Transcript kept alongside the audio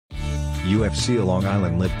UFC Long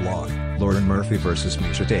Island Live Blog, Lauren Murphy vs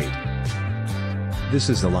Miesha Tate. This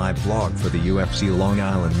is the live blog for the UFC Long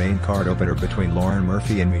Island main card opener between Lauren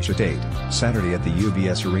Murphy and Miesha Tate, Saturday at the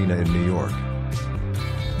UBS Arena in New York.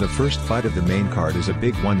 The first fight of the main card is a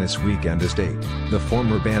big one this weekend as Tate, the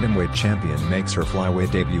former bantamweight champion, makes her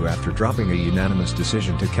flyweight debut after dropping a unanimous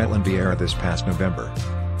decision to Ketlen Vieira this past November.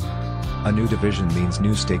 A new division means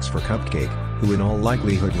new stakes for Cupcake, who in all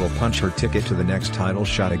likelihood will punch her ticket to the next title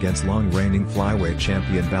shot against long-reigning flyweight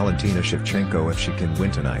champion Valentina Shevchenko if she can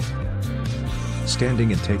win tonight.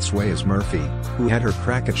 Standing in Tate's way is Murphy, who had her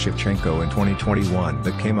crack at Shevchenko in 2021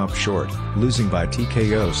 but came up short, losing by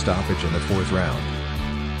TKO stoppage in the fourth round.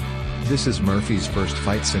 This is Murphy's first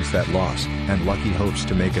fight since that loss, and Lucky hopes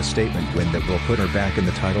to make a statement win that will put her back in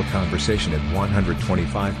the title conversation at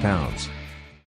 125 pounds.